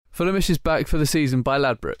Fulhamish is back for the season by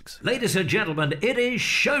Ladbrokes. Ladies and gentlemen, it is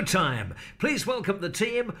showtime. Please welcome the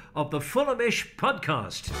team of the Fulhamish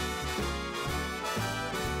podcast.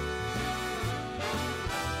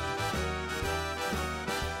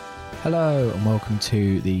 Hello and welcome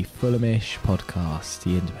to the Fulhamish podcast,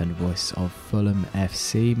 the independent voice of Fulham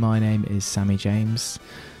FC. My name is Sammy James.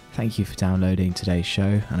 Thank you for downloading today's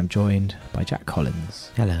show, and I'm joined by Jack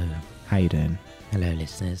Collins. Hello. How you doing? Hello,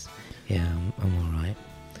 listeners. Yeah, I'm all right.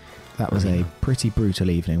 That was a pretty brutal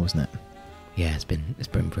evening, wasn't it? Yeah, it's been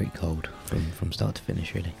pretty cold from start to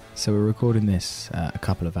finish, really. So we're recording this a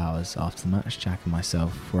couple of hours after the match. Jack and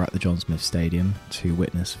myself were at the John Smith Stadium to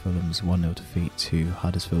witness Fulham's 1-0 defeat to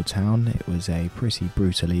Huddersfield Town. It was a pretty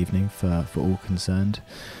brutal evening for all concerned.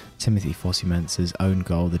 Timothy Fosu-Mensah's own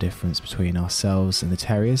goal, the difference between ourselves and the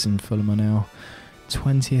Terriers, and Fulham are now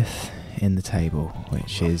 20th in the table,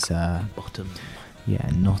 which is bottom. Yeah,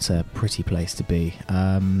 not a pretty place to be.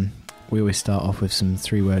 We always start off with some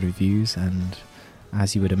 3-word reviews, and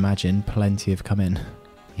as you would imagine, plenty have come in.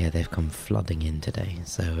 Yeah, they've come flooding in today.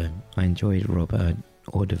 So I enjoyed Robert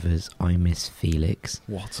Ordover's I Miss Felix.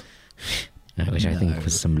 What? Which I think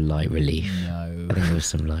was some light relief. No. I think it was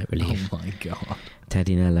some light relief. Oh my god.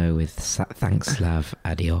 Teddy Nello with Thanks Slav,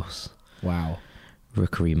 Adios. Wow.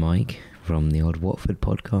 Rookery Mike from the Old Watford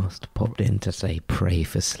podcast popped in to say pray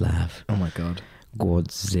for Slav. Oh my god.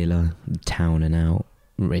 Godzilla, Town and Out.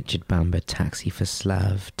 Richard Bamber, Taxi for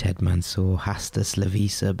Slav. Ted Mansour, Hasta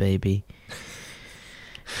Slavisa, baby.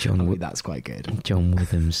 That's quite good. John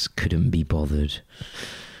Withams couldn't be bothered.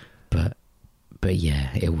 But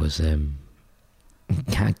yeah, it was Gav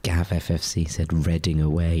FFC said Reading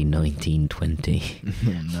away 1920.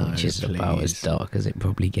 No, which is please. about as dark as it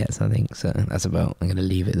probably gets, I think. So that's about, I'm going to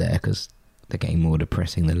leave it there because they're getting more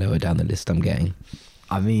depressing the lower down the list I'm getting.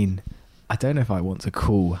 I mean, I don't know if I want to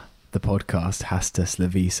call the podcast Hasta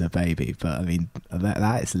Slavisa, baby, but I mean,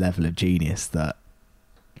 that is a level of genius that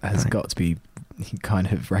has got to be kind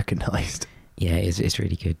of recognised. Yeah, it's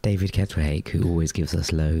really good. David Ketwake, who always gives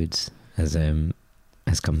us loads, has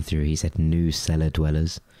come through. He said, new cellar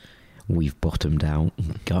dwellers, we've bottomed out,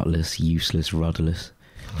 gutless, useless, rudderless,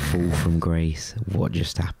 fall from grace, what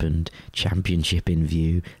just happened, championship in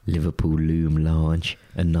view, Liverpool loom large,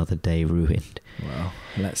 another day ruined. Well,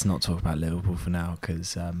 let's not talk about Liverpool for now,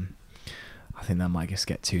 because I think that might just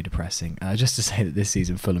get too depressing. Just to say that this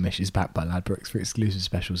season Fulhamish is backed by Ladbrokes. For exclusive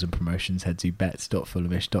specials and promotions, head to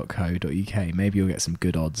bets.fulhamish.co.uk. Maybe you'll get some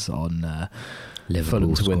good odds on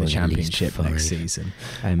Fulham to win the championship next season.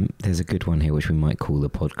 There's a good one here which we might call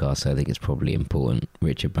the podcast, so I think it's probably important.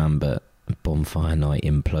 Richard Bamber, Bonfire Night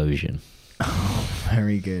Implosion. Oh,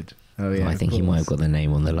 very good. Oh yeah, I think he might have got the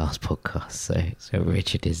name on the last podcast, so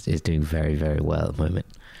Richard is doing very, very well at the moment.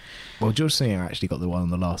 Well, George Singer actually got the one on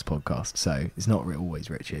the last podcast, so it's not always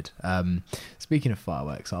Richard. Speaking of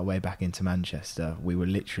fireworks, our way back into Manchester, we were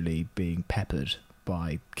literally being peppered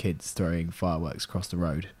by kids throwing fireworks across the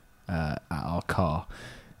road at our car.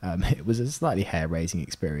 It was a slightly hair-raising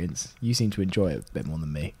experience. You seem to enjoy it a bit more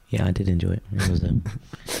than me. Yeah, I did enjoy it. It was,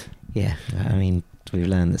 yeah, I mean, we've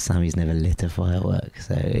learned that Sammy's never lit a firework,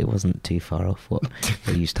 so it wasn't too far off what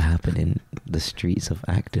used to happen in the streets of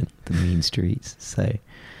Acton, the mean streets. So,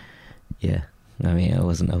 yeah, I mean, I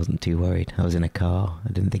wasn't too worried. I was in a car.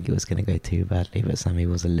 I didn't think it was going to go too badly, but Sammy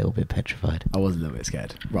was a little bit petrified. I was a little bit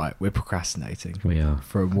scared. Right, we're procrastinating. We are.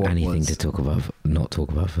 From what anything to talk about, not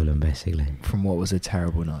talk about Fulham, basically. From what was a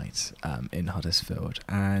terrible night in Huddersfield,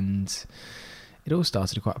 and it all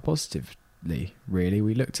started quite positively. Really,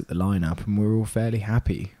 we looked at the lineup and we were all fairly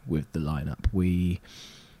happy with the lineup. We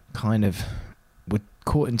kind of were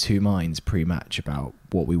caught in two minds pre-match about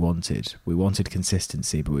what we wanted. We wanted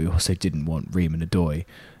consistency, but we also didn't want Ream and Adoy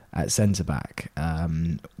at centre-back.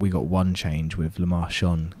 We got one change with Lamar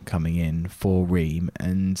Sean coming in for Ream,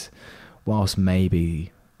 and whilst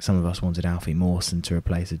maybe some of us wanted Alfie Mawson to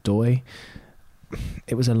replace Adoy,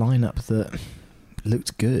 it was a lineup that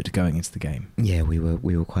looked good going into the game. Yeah, we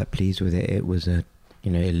were quite pleased with it. It was it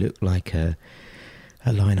looked like a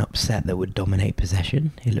lineup set that would dominate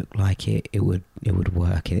possession. It looked like it would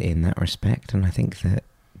work in that respect, and I think that,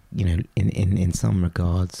 you know, in some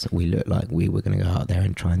regards we looked like we were going to go out there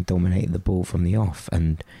and try and dominate the ball from the off,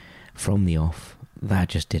 and from the off that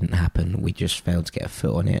just didn't happen. We just failed to get a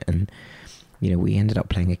foot on it, and you know, we ended up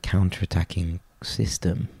playing a counter-attacking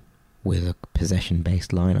system with a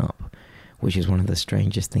possession-based lineup, which is one of the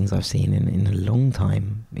strangest things I've seen in a long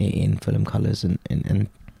time in Fulham colours, and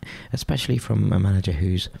especially from a manager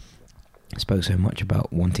who's spoke so much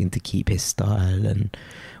about wanting to keep his style and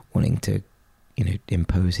wanting to,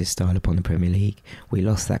 impose his style upon the Premier League. We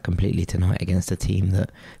lost that completely tonight against a team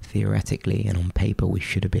that theoretically and on paper we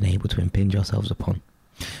should have been able to impinge ourselves upon.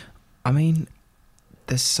 I mean,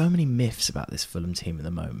 there's so many myths about this Fulham team at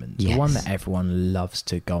the moment. Yes. The one that everyone loves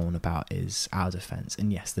to go on about is our defence.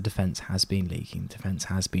 And yes, the defence has been leaking. Defence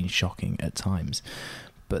has been shocking at times.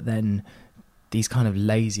 But then these kind of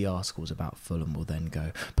lazy articles about Fulham will then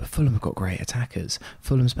go, but Fulham have got great attackers.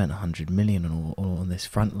 Fulham spent 100 million on this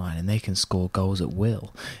front line and they can score goals at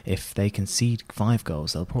will. If they concede 5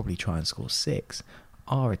 goals, they'll probably try and score 6.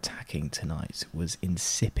 Our attacking tonight was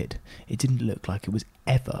insipid. It didn't look like it was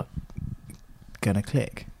ever going to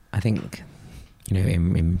click. I think,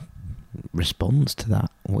 in response to that,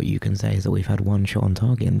 what you can say is that we've had 1 shot on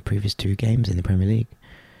target in the previous 2 games in the Premier League.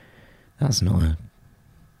 That's not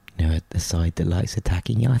a side that likes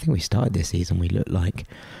attacking. Yeah, I think we started this season, we looked like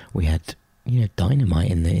we had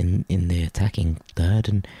dynamite in the attacking third,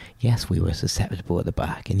 and yes, we were susceptible at the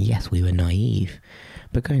back, and yes, we were naive,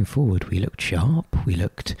 but going forward we looked sharp, we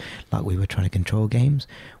looked like we were trying to control games,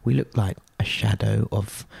 we looked like a shadow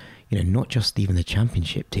of not just even the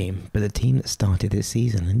Championship team, but the team that started this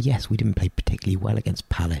season. And yes, we didn't play particularly well against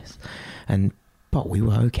Palace, but we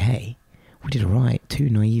were okay. We did alright. 2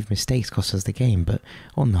 naive mistakes cost us the game, but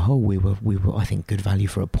on the whole, we were I think good value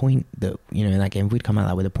for a point. That in that game, if we'd come out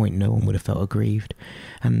that with a point, no one would have felt aggrieved.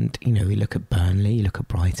 And we look at Burnley, you look at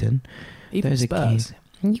Brighton, Even Spurs.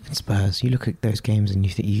 Even Spurs. You look at those games and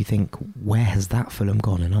you think, where has that Fulham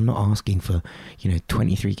gone? And I'm not asking for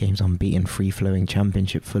 23 games unbeaten, free flowing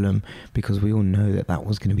Championship Fulham, because we all know that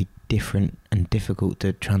was going to be different and difficult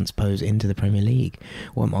to transpose into the Premier League.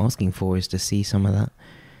 What I'm asking for is to see some of that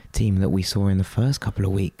team that we saw in the first couple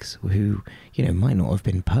of weeks, who might not have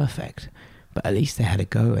been perfect, but at least they had a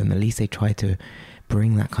go, and at least they tried to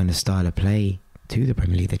bring that kind of style of play to the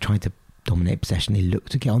Premier League. They tried to dominate possession, they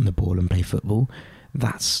looked to get on the ball and play football.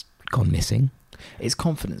 That's gone missing. It's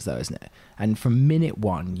confidence though, isn't it? And from minute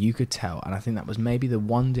 1 you could tell, and I think that was maybe the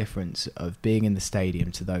one difference of being in the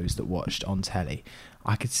stadium to those that watched on telly.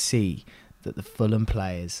 I could see that the Fulham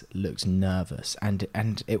players looked nervous, and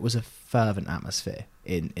it was a fervent atmosphere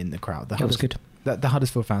in the crowd. That was good. The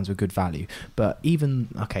Huddersfield fans were good value, but even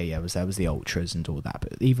there was the ultras and all that,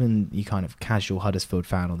 but even you kind of casual Huddersfield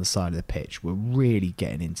fan on the side of the pitch were really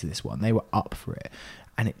getting into this one. They were up for it,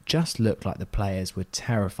 and it just looked like the players were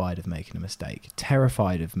terrified of making a mistake,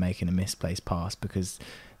 terrified of making a misplaced pass, because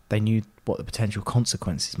they knew what the potential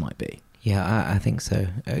consequences might be. Yeah, I think so.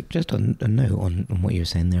 Just on a note on what you were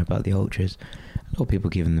saying there about the ultras, a lot of people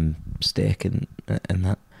giving them stick and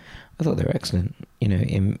that. I thought they were excellent.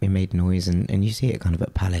 It made noise, and you see it kind of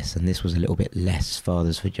at Palace, and this was a little bit less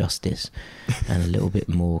Fathers for Justice and a little bit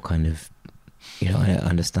more kind of, I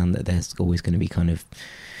understand that there's always going to be kind of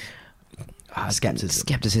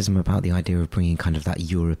skepticism about the idea of bringing kind of that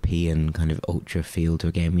European kind of ultra feel to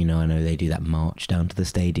a game. I know they do that march down to the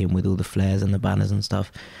stadium with all the flares and the banners and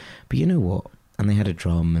stuff, but you know what? And they had a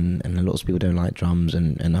drum, and a lot of people don't like drums,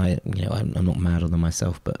 and I'm not mad on them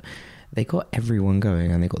myself, but they got everyone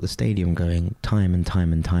going, and they got the stadium going time and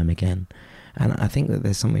time and time again. And I think that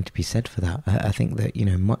there's something to be said for that. I think that,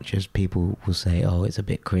 much as people will say, oh, it's a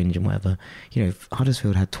bit cringe and whatever,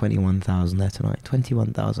 Huddersfield had 21,000 there tonight.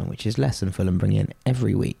 21,000, which is less than Fulham bring in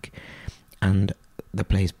every week. And the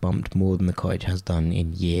place bumped more than the Cottage has done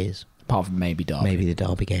in years. Apart from maybe Derby. Maybe the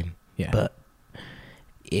Derby game. Yeah. But,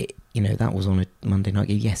 that was on a Monday night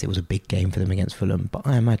game. Yes, it was a big game for them against Fulham, but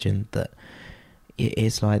I imagine that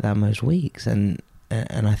it's like that most weeks. And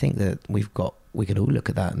I think that we could all look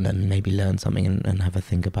at that and then maybe learn something and have a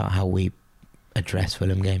think about how we address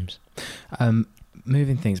Fulham games.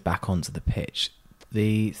 Moving things back onto the pitch,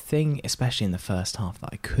 the thing, especially in the first half, that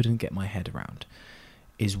I couldn't get my head around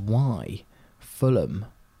is why Fulham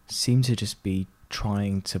seemed to just be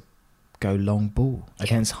trying to go long ball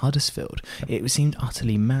against Huddersfield. It seemed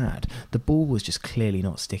utterly mad. The ball was just clearly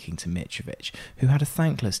not sticking to Mitrovic, who had a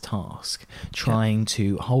thankless task trying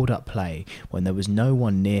to hold up play when there was no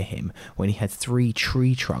one near him, when he had 3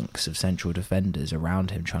 tree trunks of central defenders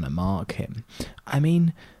around him trying to mark him. I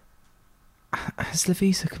mean, has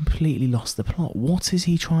Lavisa completely lost the plot? What is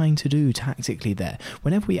he trying to do tactically there?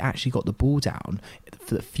 Whenever we actually got the ball down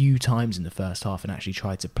for the few times in the first half and actually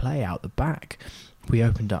tried to play out the back, we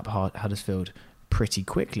opened up Huddersfield pretty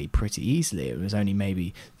quickly, pretty easily. It was only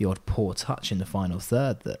maybe the odd poor touch in the final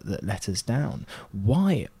third that let us down.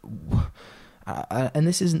 Why? And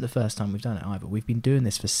this isn't the first time we've done it either. We've been doing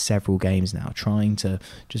this for several games now, trying to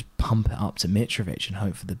just pump it up to Mitrovic and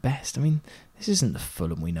hope for the best. I mean, this isn't the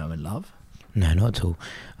Fulham we know and love. No, not at all.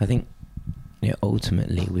 I think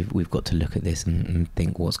ultimately we've got to look at this and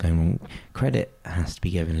think what's going wrong. Credit has to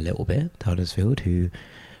be given a little bit to Huddersfield, who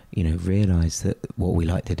realise that what we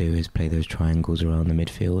like to do is play those triangles around the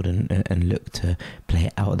midfield and look to play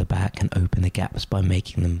it out of the back and open the gaps by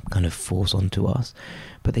making them kind of force onto us.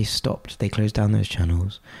 But they stopped. They closed down those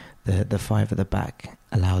channels. The five at the back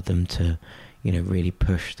allowed them to, really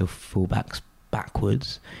push the fullbacks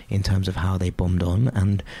backwards in terms of how they bombed on,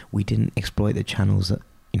 and we didn't exploit the channels that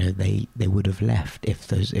they would have left if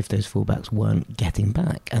those fullbacks weren't getting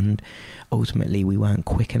back. And ultimately we weren't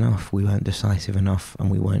quick enough, we weren't decisive enough, and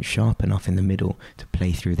we weren't sharp enough in the middle to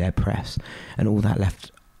play through their press. And all that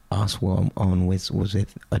left us on was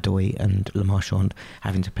with Odoi and Le Marchand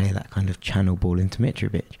having to play that kind of channel ball into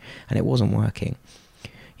Mitrovic, and it wasn't working.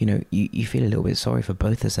 You feel a little bit sorry for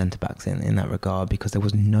both the centre-backs in that regard, because there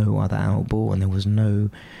was no other out ball and there was no,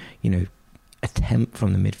 attempt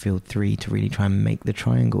from the midfield three to really try and make the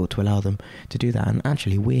triangle to allow them to do that. And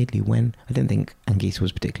actually, weirdly, when I didn't think Anguissa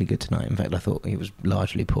was particularly good tonight, in fact I thought he was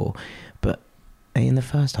largely poor, but in the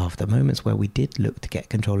first half, the moments where we did look to get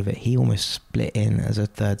control of it, he almost split in as a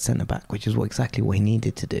third centre-back, which is exactly what he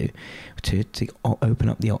needed to do, to open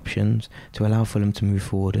up the options, to allow Fulham to move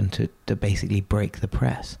forward and to basically break the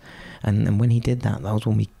press. And when he did that, that was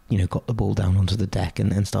when we got the ball down onto the deck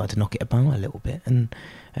and started to knock it about a little bit. And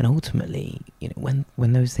ultimately, when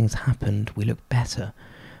those things happened, we looked better.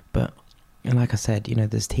 But like I said,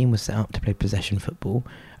 this team was set up to play possession football,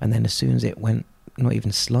 and then as soon as it went not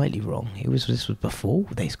even slightly wrong, this was before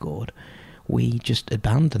they scored, we just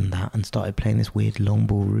abandoned that and started playing this weird long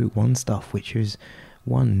ball route one stuff, which is,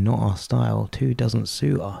 one, not our style, two, doesn't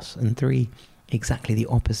suit us, and three, exactly the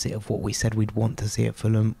opposite of what we said we'd want to see at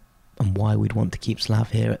Fulham and why we'd want to keep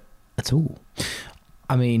Slav here at all.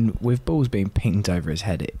 I mean, with balls being pinged over his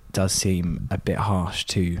head, it does seem a bit harsh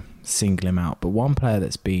to single him out, but one player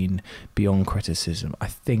that's been beyond criticism, I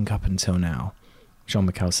think up until now,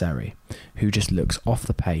 Jean-Michel Seri, who just looks off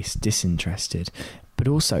the pace, disinterested, but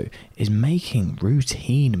also is making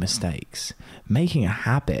routine mistakes, making a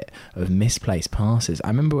habit of misplaced passes. I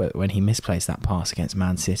remember when he misplaced that pass against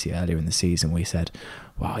Man City earlier in the season, we said,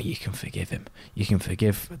 wow, you can forgive him. You can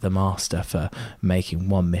forgive the master for making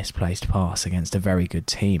one misplaced pass against a very good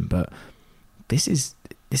team. But this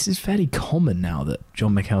is fairly common now that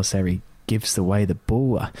Jean-Michel Seri gives away the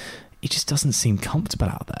ball. He just doesn't seem comfortable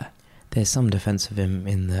out there. There's some defence of him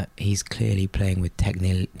in that he's clearly playing with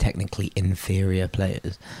technically inferior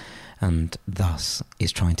players, and thus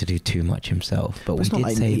is trying to do too much himself. But it's not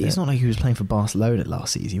like he was playing for Barcelona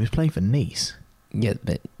last season. He was playing for Nice. Yeah,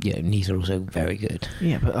 but Nice are also very good.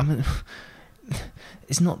 Yeah, but I mean,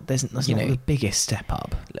 it's not. That's not the biggest step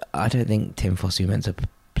up. I don't think Tim Fosu-Mensah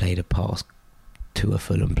played a pass to a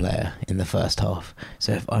Fulham player in the first half.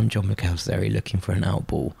 So if I'm Jean-Michel Seri looking for an out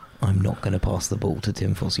ball, I'm not going to pass the ball to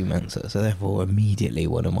Tim Fosu-Mensah. So therefore, immediately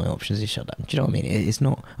one of my options is shut down. Do you know what I mean? It's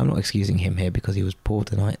not. I'm not excusing him here because he was poor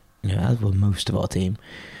tonight. As were most of our team.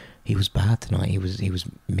 He was bad tonight. He was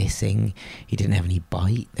missing. He didn't have any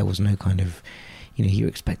bite. There was no kind of. You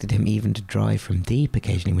expected him even to drive from deep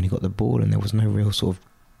occasionally when he got the ball, and there was no real sort of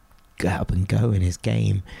get up and go in his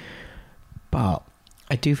game. But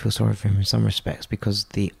I do feel sorry for him in some respects because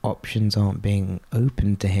the options aren't being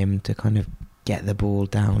opened to him to kind of get the ball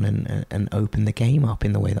down and open the game up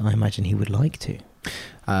in the way that I imagine he would like to.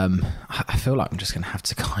 I feel like I'm just going to have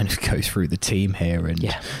to kind of go through the team here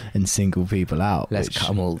and single people out. Let's cut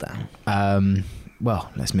them all down.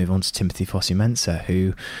 Well, let's move on to Timothy Fosu-Mensah,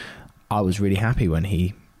 who I was really happy when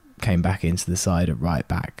he came back into the side at right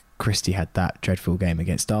back. Christie had that dreadful game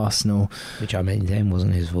against Arsenal, which I maintain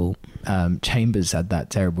wasn't his fault. Chambers had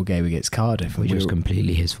that terrible game against Cardiff, which was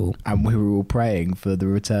completely his fault. And we were all praying for the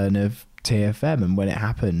return of TFM, and when it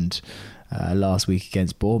happened last week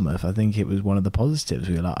against Bournemouth, I think it was one of the positives.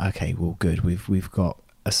 We were like, okay, well, good, we've got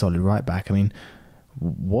a solid right back. I mean,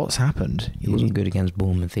 what's happened? He wasn't good against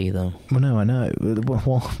Bournemouth either. Well, no, I know,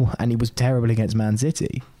 and he was terrible against Man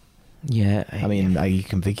City. Yeah, I mean, you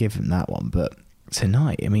can forgive him that one, but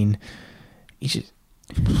tonight, I mean, he just.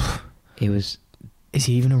 It was. Is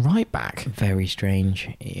he even a right back? Very strange.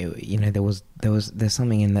 There's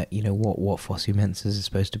something in that. What Fosu-Mensah is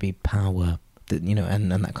supposed to be power, that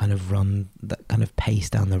and that kind of run, that kind of pace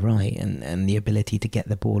down the right, and the ability to get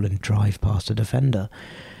the ball and drive past a defender.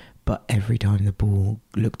 But every time the ball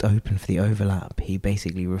looked open for the overlap, he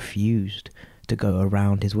basically refused to go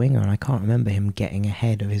around his winger, and I can't remember him getting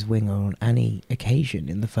ahead of his winger on any occasion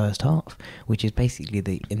in the first half, which is basically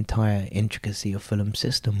the entire intricacy of Fulham's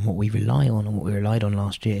system. What we rely on and what we relied on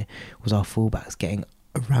last year was our fullbacks getting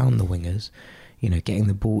around the wingers, getting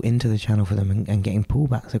the ball into the channel for them and getting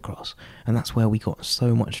pullbacks across. And that's where we got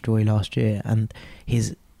so much joy last year. And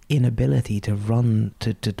his inability to run,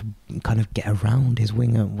 to kind of get around his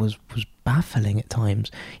winger was baffling at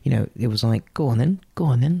times. It was like, go on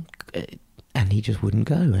then. And he just wouldn't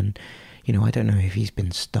go. And, I don't know if he's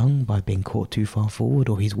been stung by being caught too far forward,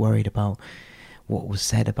 or he's worried about what was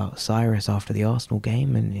said about Cyrus after the Arsenal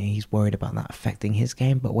game, and he's worried about that affecting his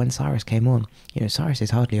game. But when Cyrus came on, Cyrus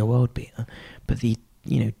is hardly a world beater, but the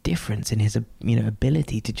difference in his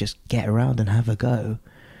ability to just get around and have a go,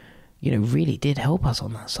 really did help us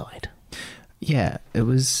on that side. Yeah, it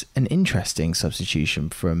was an interesting substitution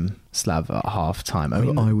from Slav at half time. I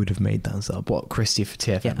mean, I would have made that sub. What, Christie for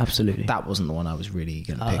TFM? Yeah, absolutely. That wasn't the one I was really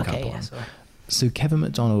going to pick up on. Yeah, sorry. So Kevin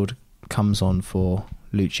McDonald comes on for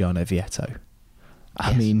Luciano Vietto.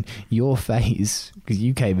 I mean, your phase, because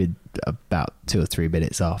you came in about 2 or 3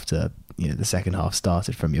 minutes after the second half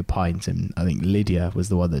started from your pint, and I think Lydia was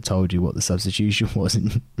the one that told you what the substitution was,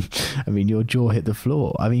 and I mean, your jaw hit the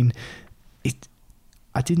floor. I mean,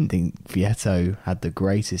 I didn't think Vietto had the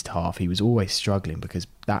greatest half. He was always struggling because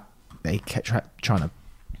they kept trying to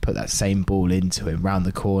put that same ball into him round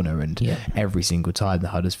the corner, and every single time the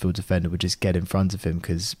Huddersfield defender would just get in front of him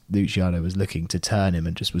because Luciano was looking to turn him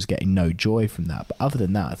and just was getting no joy from that. But other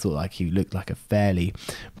than that, I thought like he looked like a fairly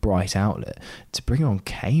bright outlet. To bring on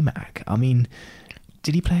K-Mac, I mean,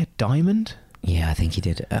 did he play a diamond? Yeah, I think he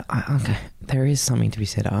did. Okay. There is something to be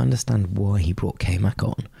said. I understand why he brought K-Mac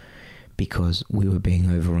on, because we were being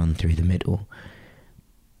overrun through the middle.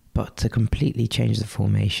 But to completely change the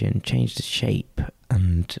formation, change the shape,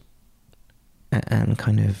 and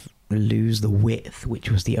kind of lose the width, which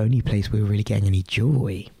was the only place we were really getting any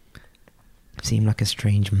joy, seemed like a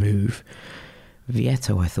strange move.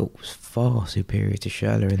 Vietto, I thought, was far superior to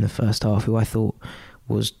Schürrle in the first half, who I thought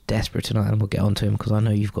was desperate tonight, and we'll get onto him because I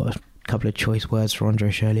know you've got a couple of choice words for Andre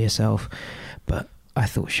Schürrle yourself, but I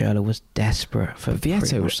thought Schürrle was desperate for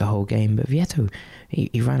Vietto the whole game. But Vietto,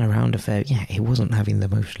 he ran around a fair. Yeah, he wasn't having the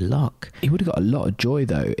most luck. He would have got a lot of joy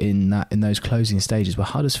though in those closing stages where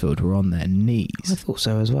Huddersfield were on their knees. I thought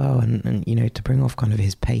so as well. And to bring off kind of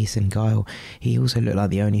his pace and guile, he also looked like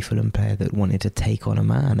the only Fulham player that wanted to take on a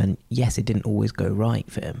man. And yes, it didn't always go right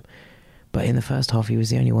for him, but in the first half, he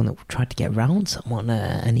was the only one that tried to get round someone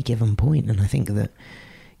at any given point. And I think that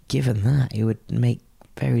given that, it would make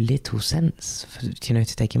very little sense for, to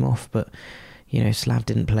take him off. But Slav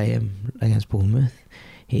didn't play him against Bournemouth.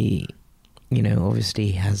 He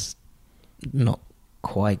obviously has not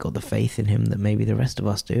quite got the faith in him that maybe the rest of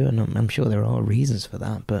us do, and I'm sure there are reasons for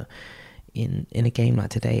that, but in a game like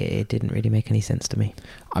today, it didn't really make any sense to me.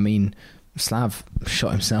 I mean, Slav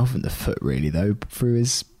shot himself in the foot really though through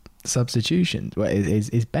his substitution,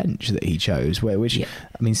 his bench that he chose, I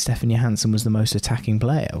mean, Stefan Johansson was the most attacking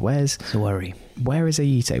player. Where's it's a worry? Where is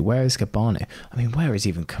Ayite? Where is Cabano? I mean, where is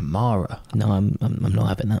even Kamara? No, I'm not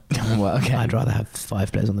having that. Well, okay. I'd rather have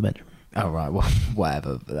 5 players on the bench. Oh right, well,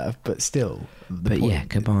 whatever. But still, yeah,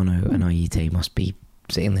 Cabano and Ayite must be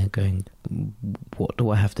sitting there going, "What do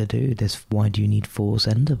I have to do? Why do you need 4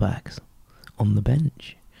 centre backs on the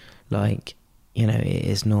bench?" Like, it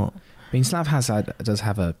is not. I mean, Slav does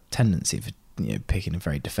have a tendency for picking a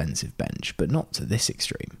very defensive bench, but not to this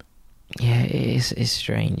extreme. Yeah, it's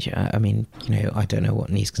strange. I mean, I don't know what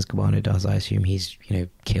Neeskens Cabano does. I assume he's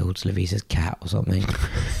killed Slavisa's cat or something,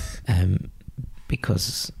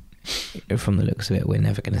 because from the looks of it, we're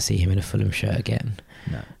never going to see him in a Fulham shirt again.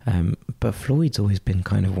 No. But Floyd's always been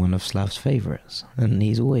kind of one of Slav's favourites, and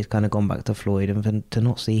he's always kind of gone back to Floyd. And to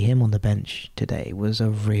not see him on the bench today was a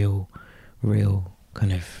real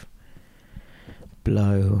kind of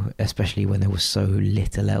blow, especially when there was so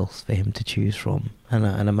little else for him to choose from.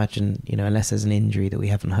 And imagine, unless there's an injury that we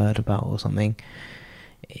haven't heard about or something,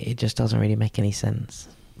 it just doesn't really make any sense.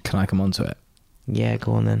 Can I come on to it? Yeah,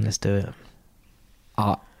 go on then, let's do it.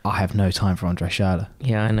 I have no time for Andre Schürrle.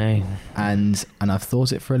 Yeah, I know. And I've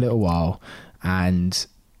thought it for a little while, and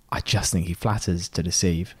I just think he flatters to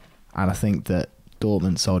deceive. And I think that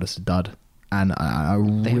Dortmund sold us a dud. And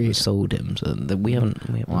they haven't sold him, so we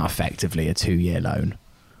haven't. Well, effectively a 2-year loan.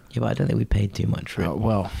 Yeah, but I don't think we paid too much for him.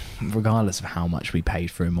 Well, regardless of how much we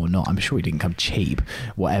paid for him or not, I'm sure he didn't come cheap.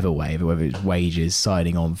 Whatever way, whether it's wages,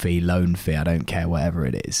 signing on fee, loan fee, I don't care. Whatever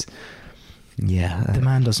it is. Yeah, the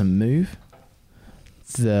man doesn't move.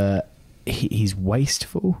 He's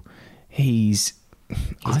wasteful. I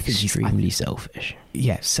think he's extremely selfish.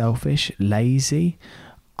 Yeah, selfish, lazy.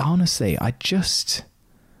 Honestly, I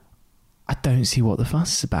don't see what the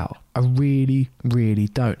fuss is about. I really, really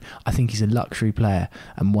don't. I think he's a luxury player,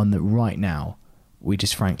 and one that right now we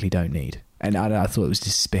just frankly don't need. And I thought it was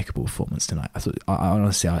despicable performance tonight. I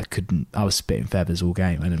honestly, I was spitting feathers all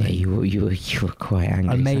game. Yeah, you were quite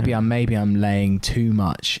angry. And maybe I'm laying too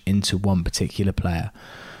much into one particular player,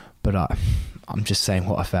 but I'm just saying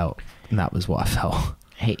what I felt, and that was what I felt.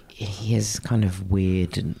 He has kind of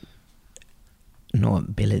weird, and not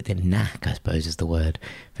ability, knack, I suppose is the word,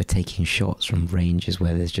 for taking shots from ranges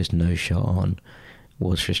where there's just no shot on.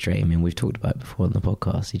 Was frustrating. I mean, we've talked about it before on the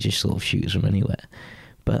podcast. He just sort of shoots from anywhere.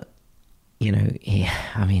 But, you know,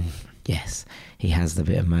 yes, he has the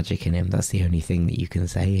bit of magic in him. That's the only thing that you can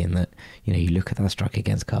say. In that, you know, you look at that strike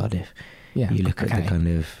against Cardiff. Yeah, you look at the kind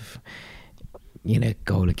of, you know,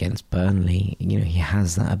 goal against Burnley. You know, he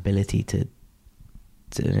has that ability to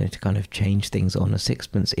kind of change things on a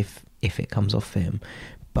sixpence if it comes off for him.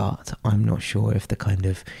 But I'm not sure if the kind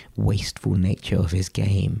of wasteful nature of his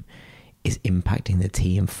game is impacting the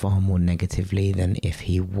team far more negatively than if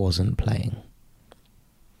he wasn't playing.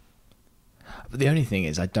 But the only thing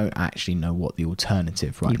is, I don't actually know what the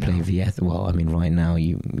alternative right now. You play Vieta. Well, I mean, right now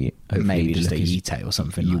you maybe just a Ite or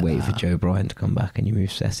something. You like wait that. for Joe Bryan to come back and you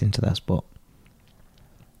move Cess into that spot.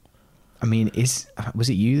 I mean, was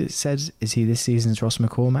it you that said, is he this season's Ross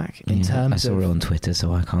McCormack? I saw it on Twitter,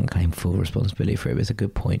 so I can't claim full responsibility for it. But it's a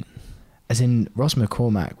good point. As in, Ross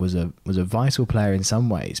McCormack was a vital player in some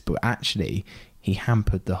ways, but actually he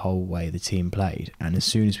hampered the whole way the team played. And as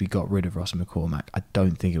soon as we got rid of Ross McCormack, I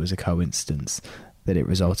don't think it was a coincidence that it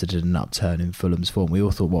resulted in an upturn in Fulham's form. We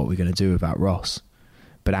all thought, what are we going to do about Ross?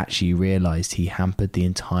 But actually you realised he hampered the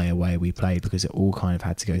entire way we played because it all kind of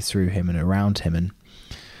had to go through him and around him. And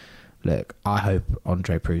look, I hope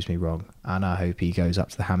Andre proves me wrong, and I hope he goes up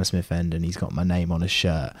to the Hammersmith end and he's got my name on his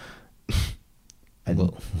shirt.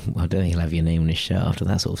 Well, I don't think he'll have your name on his shirt after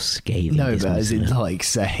that sort of scathing. No, but as in, like,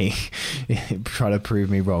 saying, trying to prove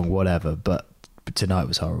me wrong, whatever. But tonight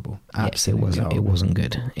was horrible. Absolutely horrible. It wasn't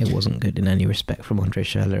good. It wasn't good in any respect from Andre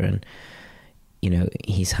Schürrle. And, you know,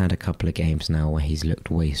 he's had a couple of games now where he's looked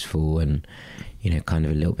wasteful and, you know, kind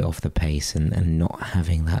of a little bit off the pace and not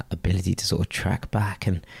having that ability to sort of track back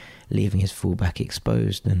and leaving his fullback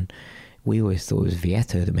exposed. And we always thought it was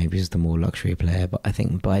Vieta that maybe was the more luxury player, but I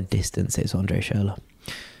think by distance it's Andre Schürrle.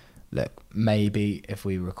 Look, maybe if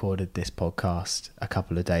we recorded this podcast a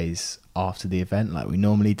couple of days after the event like we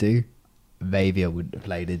normally do, Vavia wouldn't have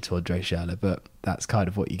played into Andre Schürrle, but that's kind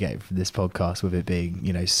of what you get from this podcast, with it being,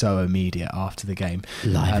 you know, so immediate after the game.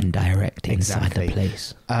 Live and direct exactly. Inside the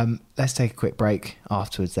place. Let's take a quick break.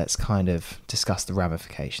 Afterwards, let's kind of discuss the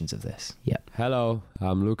ramifications of this. Yep. Hello,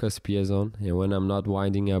 I'm Lucas Piazon, and when I'm not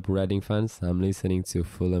winding up Reading fans, I'm listening to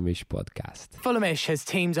Fulhamish podcast. Fulhamish has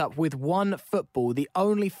teamed up with OneFootball, the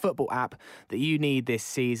only football app that you need this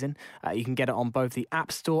season. You can get it on both the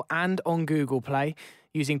App Store and on Google Play.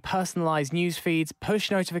 Using personalised news feeds,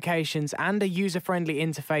 push notifications and a user-friendly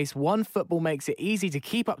interface, OneFootball makes it easy to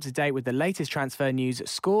keep up to date with the latest transfer news,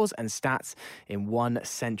 scores and stats in one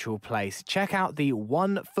central place. Check out the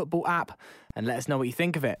OneFootball app and let us know what you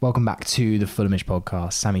think of it. Welcome back to the Fulhamish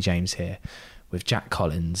podcast. Sammy James here with Jack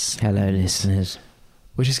Collins. Hello, listeners.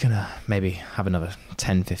 We're just going to maybe have another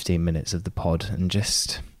 10-15 minutes of the pod and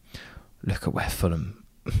just look at where Fulham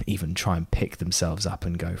even try and pick themselves up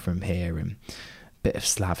and go from here, and bit of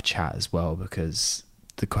Slav chat as well, because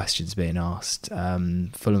the question's being asked.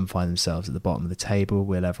 Fulham find themselves at the bottom of the table.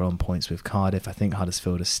 We're level on points with Cardiff. I think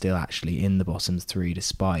Huddersfield is still actually in the bottom three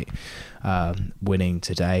despite winning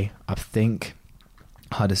today. I think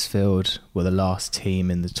Huddersfield were the last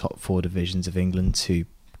team in the top four divisions of England to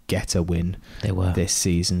get a win this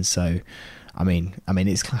season. So I mean,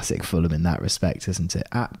 it's classic Fulham in that respect, isn't it?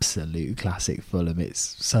 Absolute classic Fulham.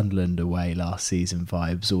 It's Sunderland away last season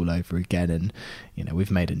vibes all over again. And, you know,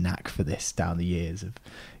 we've made a knack for this down the years of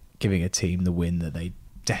giving a team the win that they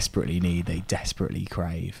desperately need, they desperately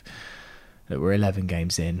crave. Look, we're 11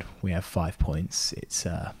 games in. We have 5 points. It's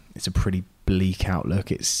a pretty bleak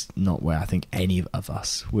outlook. It's not where I think any of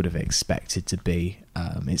us would have expected to be.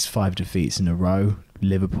 It's 5 defeats in a row.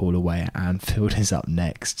 Liverpool away at Anfield is up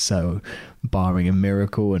next, so barring a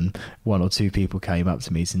miracle, and one or two people came up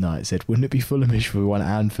to me tonight and said, wouldn't it be Fulhamish if we won at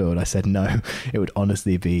Anfield? I said no, it would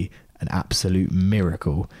honestly be an absolute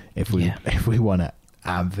miracle if we won at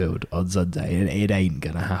Anfield on Sunday, and it ain't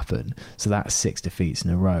gonna happen. So that's 6 defeats in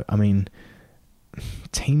a row. I mean,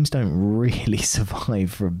 teams don't really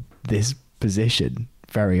survive from this position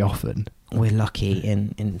very often. We're lucky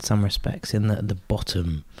in some respects in that the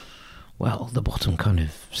bottom kind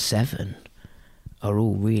of 7 are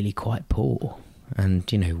all really quite poor. And,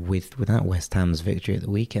 you know, without West Ham's victory at the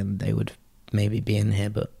weekend, they would maybe be in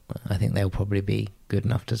here, but I think they'll probably be good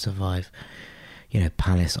enough to survive.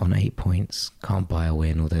 Palace on 8 points, can't buy a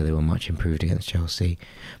win, although they were much improved against Chelsea.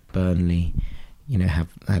 Burnley, have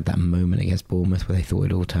had that moment against Bournemouth where they thought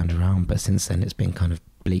it all turned around, but since then it's been kind of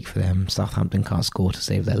bleak for them. Southampton can't score to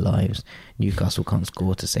save their lives. Newcastle can't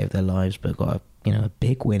score to save their lives, but got a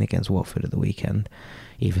big win against Watford at the weekend,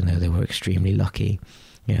 even though they were extremely lucky.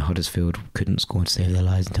 Huddersfield couldn't score to save their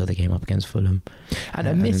lives until they came up against Fulham. And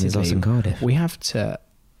admittedly, we have to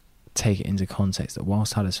take it into context that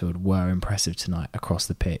whilst Huddersfield were impressive tonight across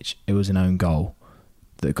the pitch, it was an own goal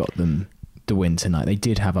that got them the win tonight. They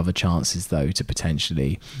did have other chances though to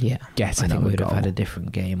potentially get another goal. I think we would have had a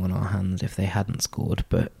different game on our hands if they hadn't scored,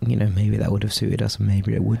 but maybe that would have suited us and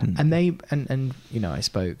maybe it wouldn't. And I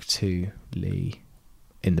spoke to Lee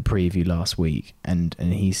in the preview last week, and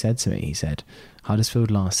he said to me,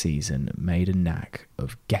 Huddersfield last season made a knack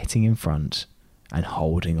of getting in front and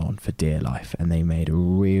holding on for dear life, and they made a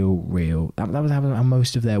real that was how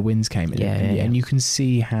most of their wins came in. And you can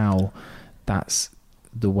see how that's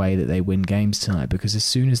the way that they win games tonight, because as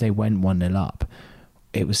soon as they went 1-0 up,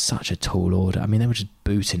 it was such a tall order. I mean, they were just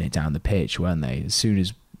booting it down the pitch, weren't they? As soon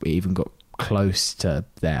as we even got close to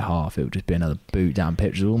their half, it would just be another boot down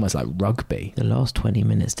pitch. It was almost like rugby. The last 20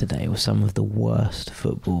 minutes today was some of the worst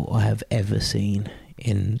football I have ever seen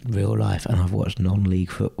in real life, and I've watched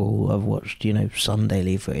non-league football, I've watched Sunday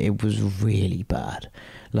league football. It was really bad.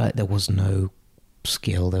 Like, there was no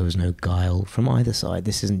skill, there was no guile from either side.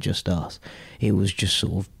 This isn't just us. It was just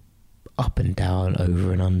sort of up and down,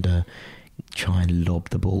 over and under, try and lob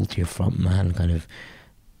the ball to your front man, kind of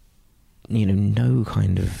no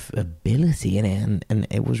kind of ability in it, and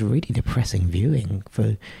it was really depressing viewing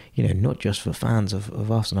for not just for fans of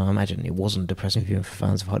Arsenal. I imagine it wasn't depressing viewing for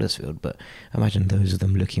fans of Huddersfield, but I imagine those of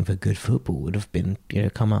them looking for good football would have been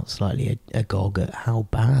come out slightly agog at how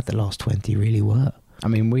bad the last 20 really were. I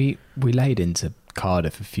mean, we laid into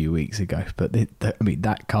Cardiff a few weeks ago, but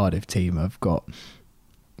that Cardiff team have got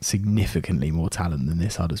significantly more talent than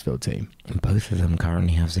this Huddersfield team. And both of them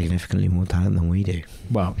currently have significantly more talent than we do.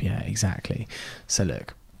 Well, yeah, exactly. So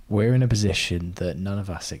look, we're in a position that none of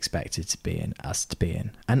us expected to be in.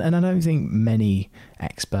 And I don't think many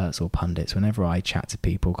experts or pundits, whenever I chat to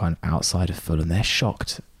people kind of outside of Fulham, they're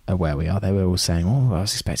shocked at where we are. They were all saying, I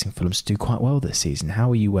was expecting Fulham to do quite well this season. How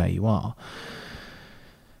are you where you are?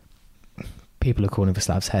 People are calling for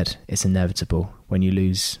Slav's head. It's inevitable. When you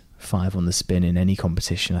lose 5 on the spin in any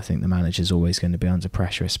competition, I think the manager's always going to be under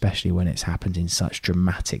pressure, especially when it's happened in such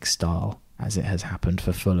dramatic style as it has happened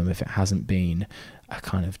for Fulham. If it hasn't been a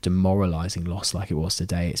kind of demoralising loss like it was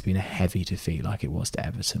today, it's been a heavy defeat like it was to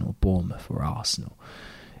Everton or Bournemouth or Arsenal.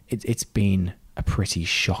 It's been a pretty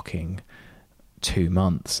shocking 2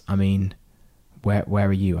 months. I mean, where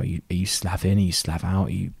are you? Are you Slav in? Are you Slav out?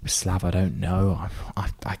 Are you Slav? I don't know.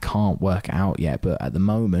 I can't work it out yet, but at the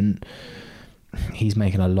moment he's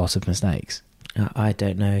making a lot of mistakes. I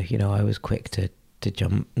don't know. I was quick to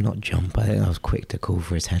not jump. I think I was quick to call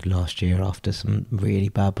for his head last year after some really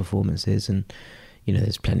bad performances, and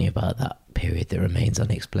there's plenty about that period that remains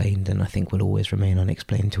unexplained, and I think will always remain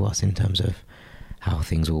unexplained to us in terms of how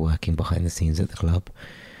things were working behind the scenes at the club.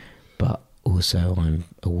 But also, I'm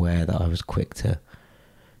aware that I was quick to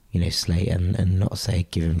slate and not say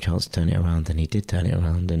give him a chance to turn it around, and he did turn it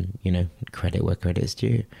around, and credit where credit is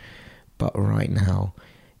due. But right now,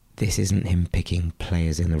 this isn't him picking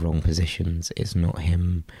players in the wrong positions. It's not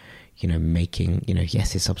him, making,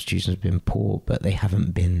 yes, his substitutions have been poor, but you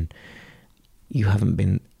haven't been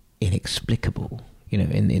inexplicable,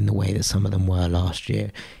 in the way that some of them were last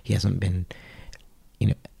year. He hasn't been,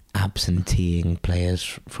 absenteeing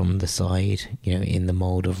players from the side, in the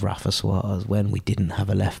mould of Rafa Suarez when we didn't have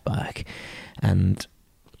a left back. And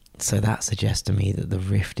so that suggests to me that the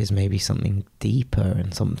rift is maybe something deeper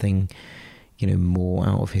and something, more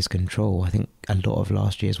out of his control. I think a lot of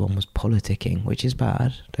last year's one was politicking, which is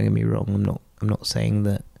bad. Don't get me wrong. I'm not saying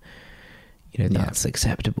that, that's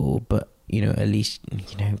acceptable, but at least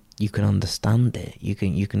you can understand it. You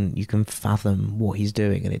can fathom what he's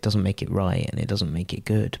doing, and it doesn't make it right and it doesn't make it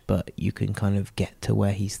good, but you can kind of get to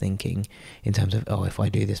where he's thinking in terms of, if I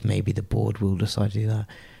do this, maybe the board will decide to do that.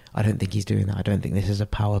 I don't think he's doing that. I don't think this is a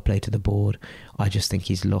power play to the board. I just think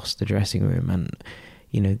he's lost the dressing room, and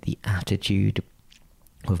the attitude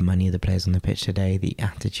of many of the players on the pitch today, the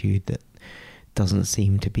attitude that doesn't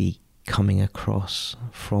seem to be coming across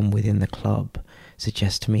from within the club,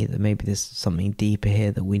 suggests to me that maybe there's something deeper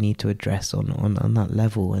here that we need to address on that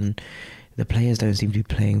level. And the players don't seem to be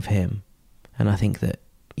playing for him. And I think that,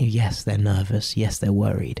 yes, they're nervous, yes, they're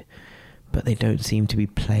worried, but they don't seem to be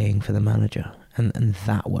playing for the manager. And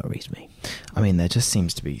that worries me. I mean, there just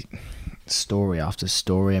seems to be story after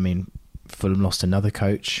story. I mean, Fulham lost another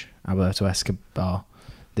coach Alberto Escobar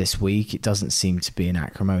this week. It doesn't seem to be in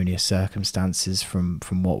acrimonious circumstances from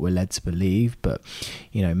what we're led to believe, but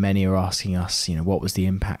many are asking us, what was the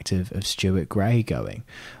impact of Stuart Gray going?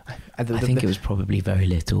 I think it was probably very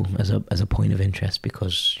little as a point of interest,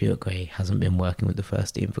 because Stuart Gray hasn't been working with the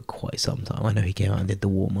first team for quite some time. I know he came out and did the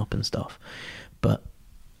warm-up and stuff, but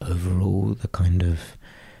overall the kind of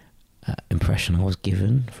impression I was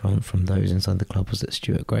given from those inside the club was that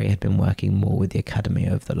Stuart Gray had been working more with the academy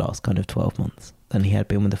over the last kind of 12 months than he had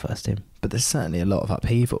been with the first team. But there's certainly a lot of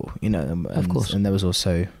upheaval, of course. And there was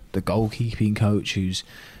also the goalkeeping coach who's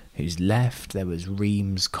left. There was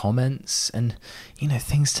Ream's comments and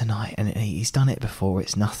things tonight, and he's done it before.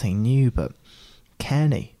 It's nothing new, but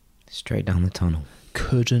Kearney straight down the tunnel,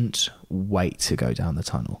 couldn't wait to go down the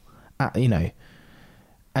tunnel.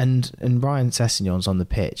 And Ryan Sessegnon's on the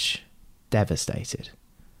pitch, devastated.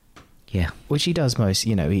 Yeah, which he does most.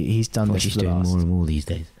 He's done this. He's doing more and more these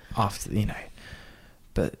days. After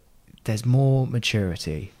but there's more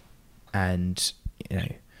maturity, and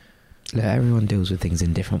look, everyone deals with things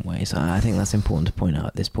in different ways. I think that's important to point out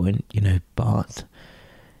at this point. But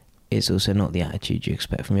it's also not the attitude you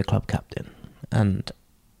expect from your club captain, and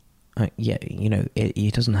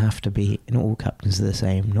it doesn't have to be. Not all captains are the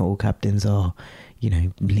same. Not all captains are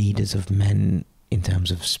leaders of men in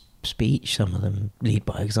terms of speech. Some of them lead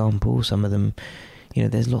by example. Some of them,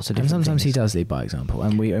 there's lots of different. And sometimes things. he does lead by example.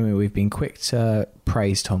 And we've been quick to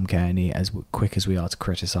praise Tom Kearney as quick as we are to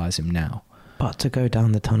criticise him now. But to go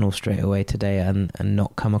down the tunnel straight away today and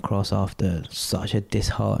not come across after such a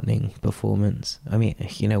disheartening performance. I mean,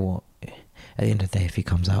 you know what? At the end of the day, if he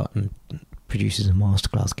comes out and produces a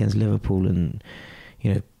masterclass against Liverpool and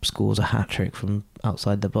scores a hat-trick from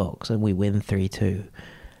outside the box and we win 3-2,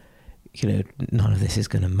 none of this is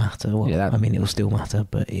going to matter. Well, I mean, it will still matter,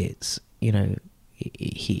 but it's,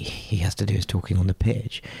 he has to do his talking on the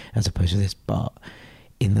pitch as opposed to this. But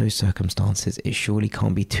in those circumstances, it surely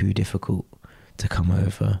can't be too difficult to come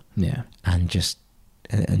over and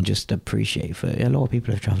just appreciate. For a lot of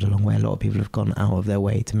people have travelled a long way. A lot of people have gone out of their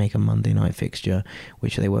way to make a Monday night fixture,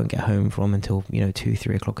 which they won't get home from until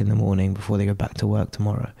 2-3 o'clock in the morning before they go back to work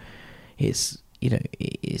tomorrow. It's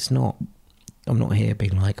it's not. I'm not here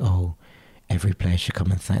being like, oh, every player should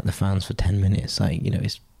come and thank the fans for 10 minutes. Like,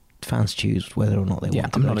 it's fans choose whether or not they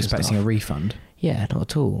want to. I'm not expecting a refund. Yeah, not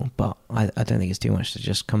at all. But I don't think it's too much to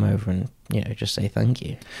just come over and just say thank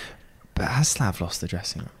you. But has Slav lost the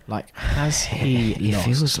dressing room? Like, has he It lost?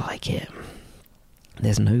 feels like it.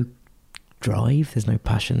 There's no drive, there's no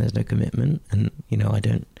passion, there's no commitment. And, I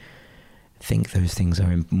don't think those things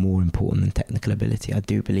are more important than technical ability. I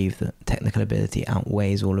do believe that technical ability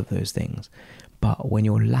outweighs all of those things. But when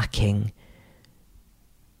you're lacking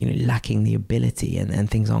the ability and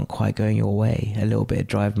things aren't quite going your way, a little bit of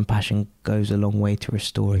drive and passion goes a long way to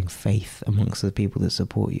restoring faith amongst the people that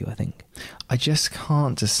support you, I think. I just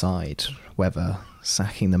can't decide whether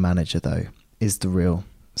sacking the manager, though, is the real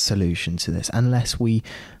solution to this, unless we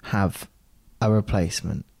have a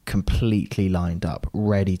replacement completely lined up,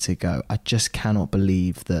 ready to go. I just cannot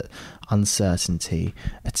believe that uncertainty,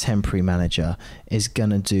 a temporary manager, is going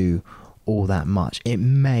to do all that much. It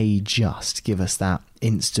may just give us that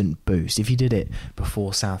instant boost. If you did it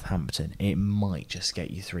before Southampton, it might just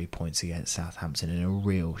get you 3 points against Southampton in a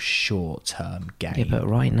real short-term game. Yeah, but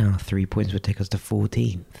right now 3 points would take us to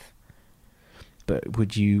 14th. But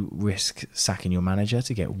would you risk sacking your manager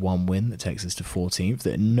to get one win that takes us to 14th,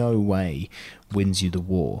 that in no way wins you the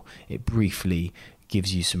war? It briefly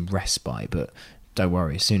gives you some respite, but don't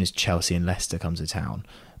worry, as soon as Chelsea and Leicester come to town,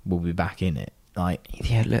 we'll be back in it.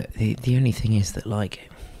 Yeah, look, the only thing is that,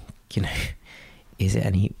 is it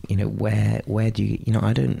any, where do you,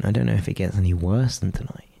 I don't know if it gets any worse than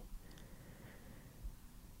tonight.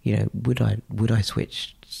 Would I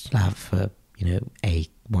switch Slav for,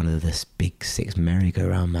 one of the big six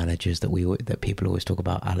merry-go-round managers that people always talk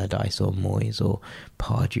about, Allardyce or Moyes or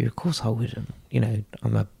Pardew? Of course I wouldn't.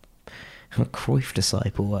 I'm a Cruyff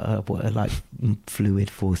disciple. Like fluid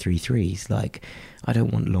 4-3-3s. Like, I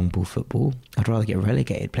don't want long ball football. I'd rather get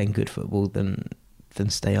relegated playing good football than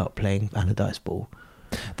stay up playing Allardyce ball.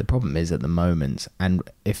 The problem is, at the moment, and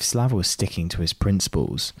if Slav was sticking to his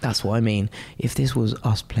principles... That's what I mean. If this was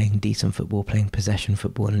us playing decent football, playing possession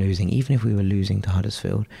football and losing, even if we were losing to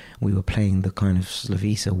Huddersfield, we were playing the kind of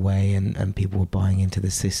Slavisa way and people were buying into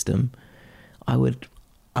the system, I would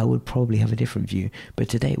probably have a different view. But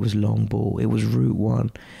today it was long ball, it was route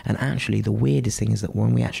one, and actually the weirdest thing is that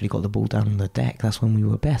when we actually got the ball down on the deck, that's when we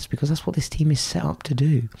were best, because that's what this team is set up to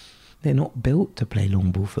do. They're not built to play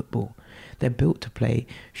long ball football. They're built to play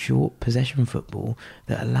short possession football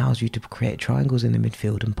that allows you to create triangles in the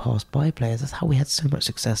midfield and pass by players. That's how we had so much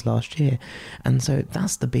success last year. And so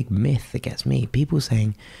that's the big myth that gets me. People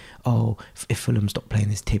saying, oh, if Fulham stopped playing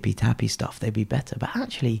this tippy-tappy stuff, they'd be better. But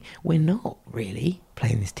actually, we're not really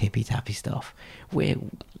playing this tippy-tappy stuff. We're,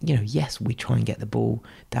 yes, we try and get the ball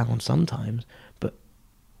down sometimes, but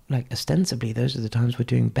ostensibly, those are the times we're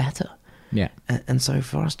doing better. Yeah. And so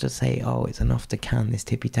for us to say, oh, it's enough to can this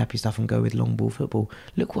tippy-tappy stuff and go with long ball football,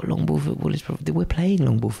 look what long ball football is. We're playing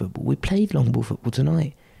long ball football. We played long ball football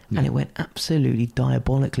tonight, and it went absolutely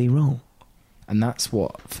diabolically wrong. And that's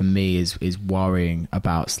what, for me, is worrying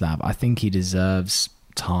about Slav. I think he deserves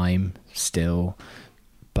time still,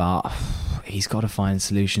 but he's got to find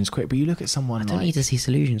solutions quick. But you look at someone I don't need to see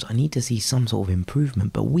solutions. I need to see some sort of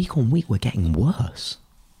improvement. But week on week, we're getting worse.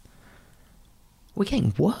 We're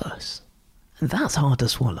getting worse. And that's hard to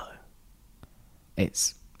swallow.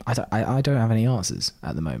 I don't have any answers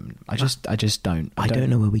at the moment. I just don't. I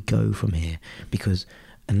don't know where we go from here, because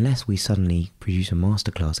unless we suddenly produce a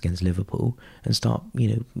masterclass against Liverpool and start,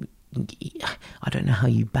 I don't know how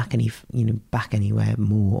you back anywhere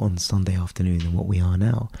more on Sunday afternoon than what we are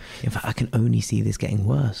now. In fact, I can only see this getting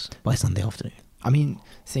worse by Sunday afternoon. I mean,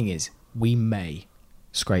 the thing is, we may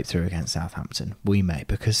scrape through against Southampton. We may,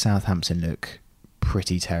 because Southampton look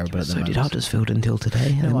pretty terrible at the moment. So did Huddersfield until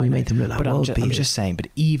today, and we made them look like world beaters. I'm just saying, but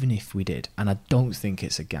even if we did, and I don't think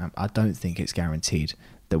it's guaranteed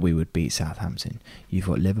that we would beat Southampton. You've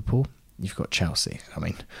got Liverpool, you've got Chelsea. I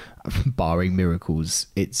mean, barring miracles,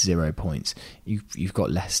 it's 0 points. You've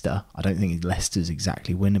got Leicester. I don't think Leicester's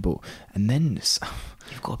exactly winnable. And then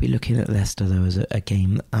you've got to be looking at Leicester though as a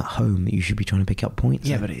game at home that you should be trying to pick up points.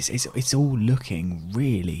 Yeah, but it's all looking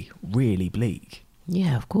really, really bleak.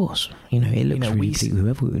 Yeah, of course. It looks really bleak.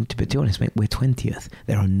 Whoever, to be honest, mate, we're 20th.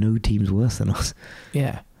 There are no teams worse than us.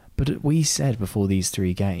 Yeah. But we said before these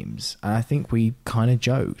 3 games, and I think we kind of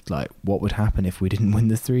joked, what would happen if we didn't win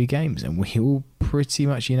the 3 games? And we all pretty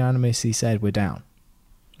much unanimously said we're down.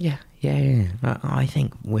 Yeah. I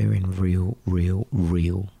think we're in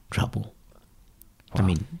real trouble. Wow. I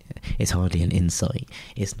mean, it's hardly an insight.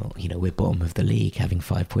 It's not, we're bottom of the league, having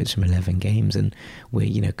 5 points from 11 games, and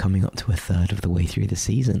we're, coming up to a third of the way through the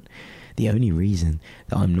season. The only reason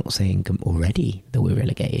that I'm not saying already that we're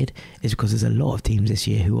relegated is because there's a lot of teams this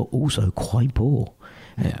year who are also quite poor.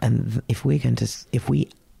 Yeah. And if we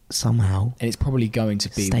somehow... And it's probably going to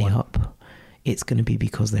be... Stay up, it's going to be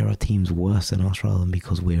because there are teams worse than us rather than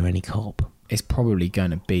because we're any cop. It's probably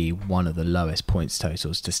going to be one of the lowest points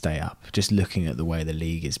totals to stay up. Just looking at the way the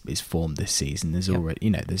league is formed this season, there's already,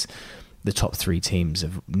 there's the top 3 teams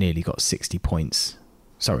have nearly got 90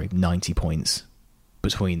 points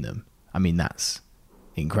between them. I mean, that's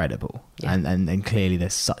incredible. Yeah. And clearly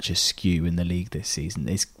there's such a skew in the league this season.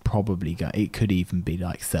 It's probably it could even be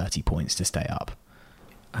 30 points to stay up.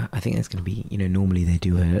 I think it's going to be, normally they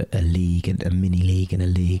do a league and a mini league and a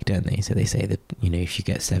league, don't they? So they say that, if you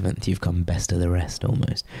get 7th, you've come best of the rest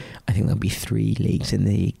almost. I think there'll be 3 leagues in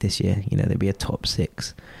the league this year. There'll be a top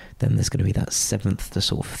 6. Then there's going to be that 7th to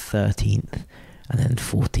sort of 13th. And then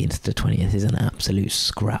 14th to 20th is an absolute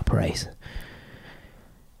scrap race.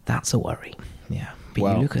 That's a worry. Yeah. But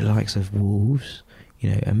you look at the likes of Wolves,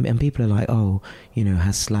 and people are like, oh,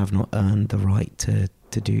 has Slav not earned the right to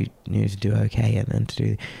do okay and to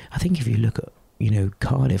do... I think if you look at,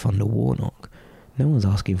 Cardiff under Warnock, no one's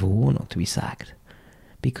asking for Warnock to be sacked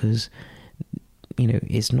because,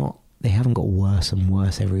 it's not... They haven't got worse and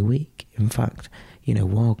worse every week. In fact,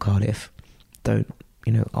 while Cardiff don't...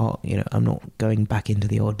 I'm not going back into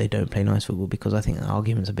the odd they don't play nice football because I think the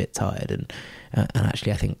argument's a bit tired and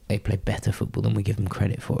actually I think they play better football than we give them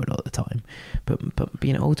credit for a lot of the time. But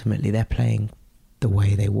ultimately they're playing the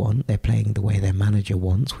way they want. They're playing the way their manager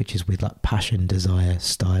wants, which is with passion, desire,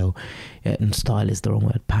 style. And style is the wrong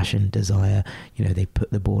word. Passion, desire. They put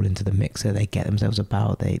the ball into the mixer. They get themselves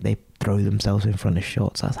about. They throw themselves in front of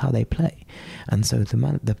shots. That's how they play. And so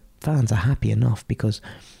the fans are happy enough because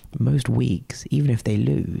most weeks, even if they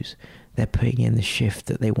lose, they're putting in the shift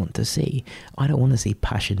that they want to see. I don't want to see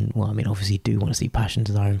passion. Well, I mean, obviously do want to see passion,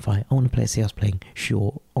 desire and fight. I want to see us playing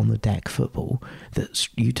short, on the deck football that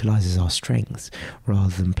utilises our strengths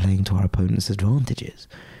rather than playing to our opponent's advantages.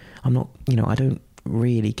 I'm not, I don't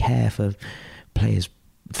really care for players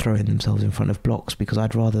throwing themselves in front of blocks because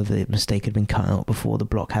I'd rather the mistake had been cut out before the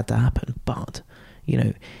block had to happen. But,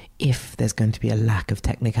 if there's going to be a lack of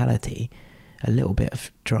technicality, a little bit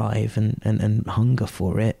of drive and hunger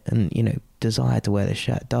for it and, desire to wear the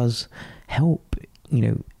shirt does help,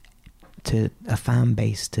 to a fan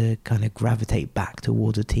base to kind of gravitate back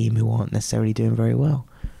towards a team who aren't necessarily doing very well.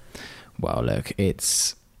 Well, look,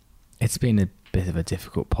 it's been a bit of a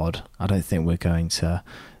difficult pod. I don't think we're going to,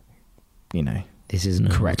 This isn't a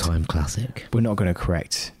correct. all-time classic. We're not going to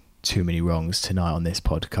correct too many wrongs tonight on this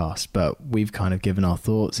podcast, but we've kind of given our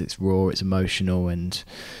thoughts. It's raw, it's emotional, and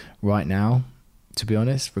right now, to be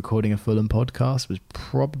honest, recording a Fulham podcast was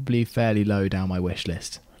probably fairly low down my wish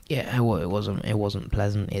list. Yeah, well, it wasn't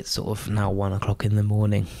pleasant. It's sort of now 1 o'clock in the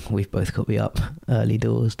morning. We've both got to be up early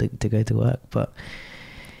doors to go to work, but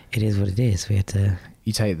it is what it is. We had to...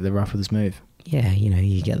 You take the rough with the smooth. Yeah,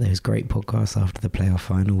 you get those great podcasts after the playoff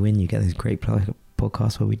final win. You get those great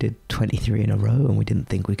podcasts where we did 23 in a row and we didn't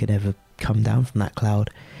think we could ever come down from that cloud.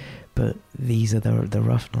 But these are the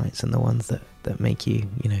rough nights and the ones that make you,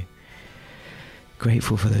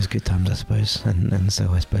 grateful for those good times, I suppose. And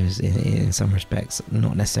so I suppose in some respects,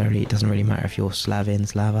 not necessarily, it doesn't really matter if you're Slav in,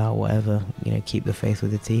 Slav out, whatever. Keep the faith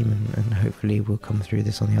with the team and hopefully we'll come through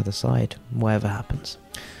this on the other side, whatever happens.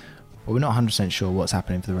 Well, we're not 100% sure what's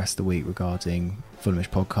happening for the rest of the week regarding Fulhamish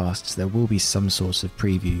podcasts. There will be some sort of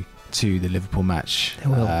preview to the Liverpool match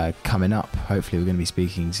coming up. Hopefully we're going to be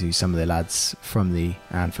speaking to some of the lads from the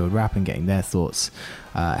Anfield Wrap and getting their thoughts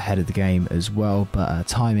ahead of the game as well, but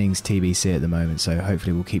timing's TBC at the moment, so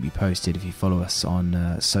hopefully we'll keep you posted if you follow us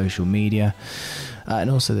on social media. And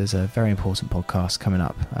also there's a very important podcast coming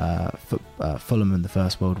up, Fulham and the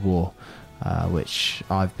First World War, which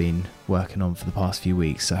I've been working on for the past few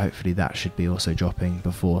weeks, so hopefully that should be also dropping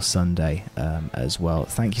before Sunday as well.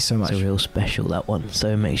 Thank you so much. It's a real special, that one,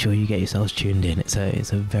 so make sure you get yourselves tuned in. It's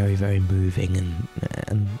a very, very moving and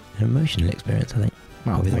an emotional experience, I think.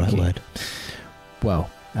 Well, Probably the right word. Well,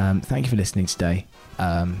 thank you for listening today.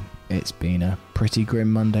 It's been a pretty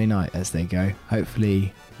grim Monday night as they go.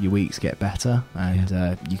 Hopefully your weeks get better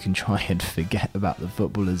and you can try and forget about the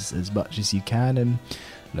football as much as you can, and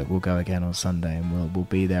look, we'll go again on Sunday and we'll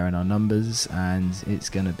be there in our numbers, and it's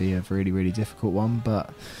going to be a really, really difficult one,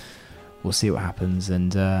 but we'll see what happens,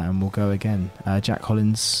 and we'll go again. Jack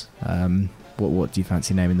Collins, what do you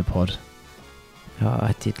fancy naming the pod?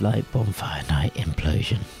 I did like Bonfire Night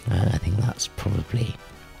Implosion. I think that's probably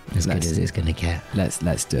as good as it's going to get.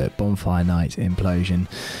 Let's do it. Bonfire Night Implosion.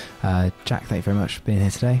 Jack, thank you very much for being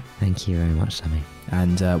here today. Thank you very much, Sammy.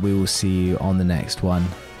 And we will see you on the next one.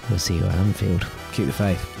 We'll see you at Anfield. Keep the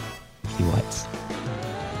faith. You Whites.